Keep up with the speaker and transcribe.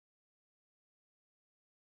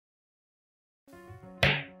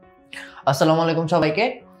আসসালামু আলাইকুম সবাইকে।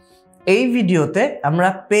 এই ভিডিওতে আমরা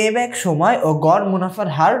পেব্যাক সময় ও গড় মুনাফার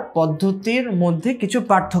হার পদ্ধতির মধ্যে কিছু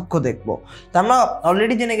পার্থক্য দেখব। তো আমরা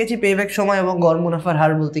অলরেডি জেনে গেছি পেব্যাক সময় এবং গড় মুনাফার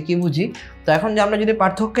হার বলতে কি বুঝি। তো এখন যে আমরা যদি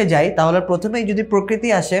পার্থক্যে যাই তাহলে প্রথমেই যদি প্রকৃতি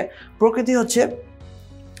আসে, প্রকৃতি হচ্ছে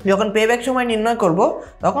যখন পেব্যাক সময় নির্ণয় করব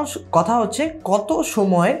তখন কথা হচ্ছে কত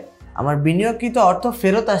সময় আমার বিনিয়োগকৃত অর্থ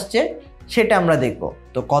ফেরত আসছে সেটা আমরা দেখব।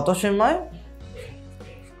 তো কত সময়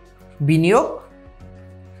বিনিয়োগ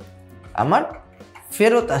আমার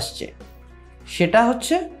ফেরত আসছে সেটা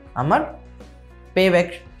হচ্ছে আমার পেব্যাক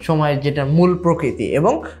সময়ের যেটা মূল প্রকৃতি,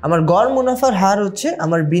 এবং আমার গড় মুনাফার হার হচ্ছে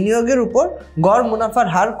আমার বিনিয়োগের উপর গড় মুনাফার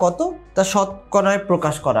হার কত তা শতকরায়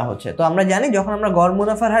প্রকাশ করা হচ্ছে। তো আমরা জানি যখন আমরা গড়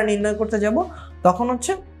মুনাফার হার নির্ণয় করতে যাব তখন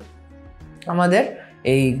হচ্ছে আমাদের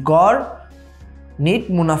এই গড় নিট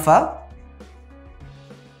মুনাফা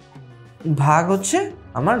ভাগ হচ্ছে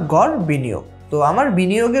আমার গড় বিনিয়োগ। তো আমার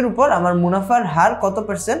বিনিয়োগের উপর আমার মুনাফার হার কত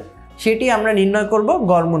পার্সেন্ট সেটি আমরা নির্ণয় করব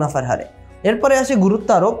গড় মুনাফার হারে। এরপরে আসে গুরুত্ব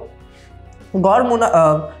আরোপ।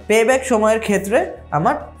 পেব্যাক সময়ের ক্ষেত্রে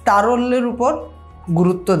আমার তারল্যের উপর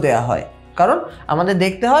গুরুত্ব দেওয়া হয়, কারণ আমাদের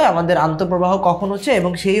দেখতে হয় আমাদের আন্তঃপ্রবাহ কখন হচ্ছে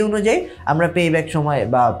এবং সেই অনুযায়ী আমরা পেব্যাক সময়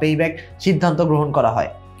বা পেব্যাক সিদ্ধান্ত গ্রহণ করা হয়।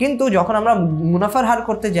 কিন্তু যখন আমরা মুনাফার হার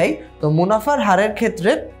করতে যাই তো মুনাফার হারের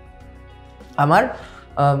ক্ষেত্রে আমার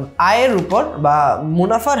আয়ের উপর বা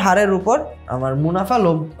মুনাফার হারের উপর আমার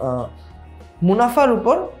মুনাফার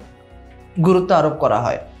উপর গুরুত্ব আরোপ করা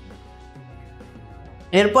হয়।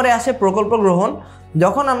 এরপরে আসে প্রকল্প গ্রহণ।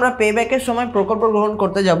 যখন আমরা পেব্যাকের সময় প্রকল্প গ্রহণ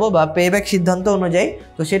করতে যাব বা পেব্যাক সিদ্ধান্ত অনুযায়ী,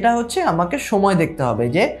 তো সেটা হচ্ছে আমাকে সময় দেখতে হবে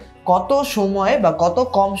যে কত সময় বা কত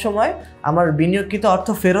কম সময় আমার বিনিয়োগকৃত অর্থ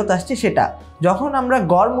ফেরত আসছে সেটা। যখন আমরা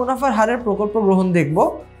গড় মুনাফার হারের প্রকল্প গ্রহণ দেখব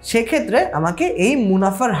সেক্ষেত্রে আমাকে এই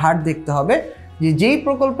মুনাফার হার দেখতে হবে যে যেই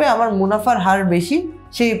প্রকল্পে আমার মুনাফার হার বেশি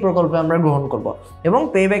সেই প্রকল্পে আমরা গ্রহণ করব, এবং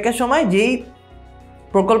পেব্যাকের সময় যেই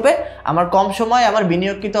প্রকল্পে আমার কম সময় আমার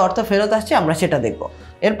বিনিয়োগকৃত অর্থ ফেরত আসছে আমরা সেটা দেখব।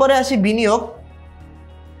 এরপরে আসি বিনিয়োগ।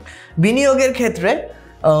 বিনিয়োগের ক্ষেত্রে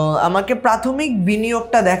আমাকে প্রাথমিক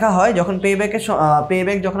বিনিয়োগটা দেখা হয় যখন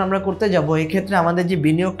পেব্যাক যখন আমরা করতে যাব। এই ক্ষেত্রে আমাদের যে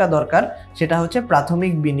বিনিয়োগটা দরকার সেটা হচ্ছে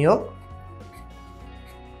প্রাথমিক বিনিয়োগ।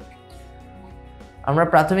 আমরা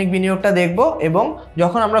প্রাথমিক বিনিয়োগটা দেখব, এবং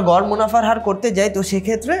যখন আমরা গড় মুনাফার হার করতে যাই তো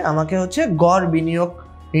সেক্ষেত্রে আমাকে হচ্ছে গড় বিনিয়োগ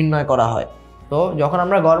নির্ণয় করা হয়। তো যখন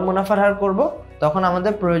আমরা গড় মুনাফার হার করব তখন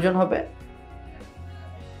আমাদের প্রয়োজন হবে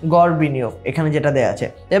গড় বিনিয়োগ, এখানে যেটা দেয়া আছে।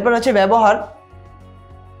 এরপর হচ্ছে ব্যবহার।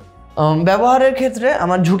 ব্যবহারের ক্ষেত্রে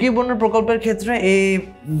আমার ঝুঁকিপূর্ণ প্রকল্পের ক্ষেত্রে এই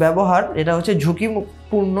ব্যবহার, এটা হচ্ছে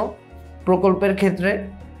ঝুঁকিপূর্ণ প্রকল্পের ক্ষেত্রে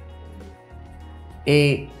এই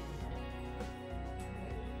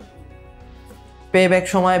পেব্যাক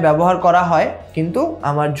সময় ব্যবহার করা হয়, কিন্তু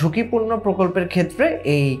আমার ঝুঁকিপূর্ণ প্রকল্পের ক্ষেত্রে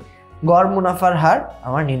এই গড় মুনাফার হার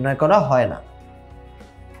আমার নির্ণয় করা হয় না।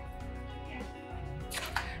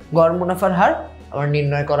 গড় মুনাফার হার আমার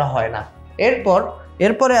নির্ণয় করা হয় না।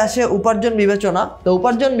 এরপরে আসে উপার্জন বিবেচনা। তো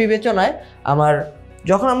উপার্জন বিবেচনায়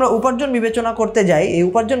যখন আমরা উপার্জন বিবেচনা করতে যাই, এই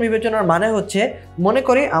উপার্জন বিবেচনার মানে হচ্ছে, মনে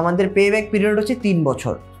করি আমাদের পেব্যাক পিরিয়ড হচ্ছে 3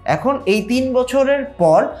 বছর। এখন এই 3 বছরের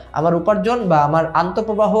পর আমার উপার্জন বা আমার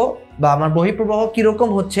আন্তঃপ্রবাহ বা আমার বহিঃপ্রবাহ কীরকম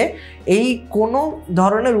হচ্ছে, এই কোনো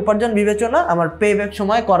ধরনের উপার্জন বিবেচনা আমার পেব্যাক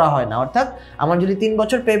সময় করা হয় না। অর্থাৎ আমার যদি 3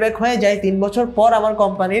 বছর পেব্যাক হয়ে যায়, 3 বছর পর আমার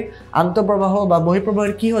কোম্পানির আন্তঃপ্রবাহ বা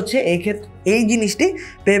বহিঃপ্রবাহের কী হচ্ছে এই জিনিসটি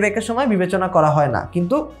পেব্যাকের সময় বিবেচনা করা হয় না।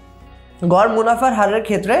 কিন্তু গড় মুনাফার হারের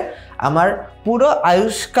ক্ষেত্রে আমার পুরো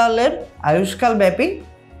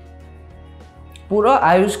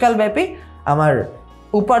আয়ুষ্কালব্যাপী আমার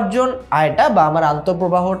উপার্জন আয়টা বা আমার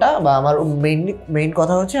আন্তঃপ্রবাহটা বা আমার মেইন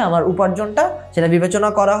কথা হচ্ছে আমার উপার্জনটা, সেটা বিবেচনা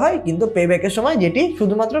করা হয়। কিন্তু পেব্যাকের সময় যেটি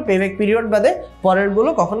শুধুমাত্র পেব্যাক পিরিয়ড বাদে পরেরগুলো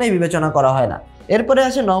কখনোই বিবেচনা করা হয় না। এরপরে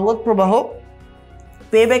আসে নগদ প্রবাহ।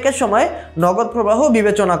 পেব্যাকের সময় নগদ প্রবাহ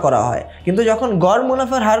বিবেচনা করা হয়, কিন্তু যখন গড়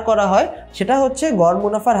মুনাফার হার করা হয় সেটা হচ্ছে গড়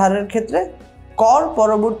মুনাফার হারের ক্ষেত্রে কর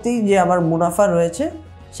পরবর্তী যে আমার মুনাফা রয়েছে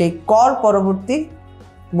সেই কর পরবর্তী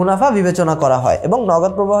মুনাফা বিবেচনা করা হয়, এবং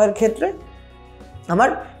নগদ প্রবাহের ক্ষেত্রে আমার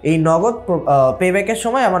এই পেব্যাকের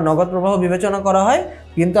সময় আমার নগদ প্রবাহ বিবেচনা করা হয়,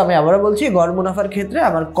 কিন্তু আমি আবারও বলছি গড় মুনাফার ক্ষেত্রে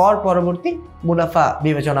আমার কর পরবর্তী মুনাফা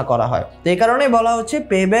বিবেচনা করা হয়। তো এই কারণেই বলা হচ্ছে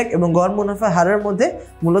পেব্যাক এবং গড় মুনাফা হারের মধ্যে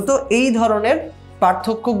মূলত এই ধরনের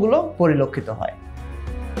পার্থক্যগুলো পরিলক্ষিত হয়।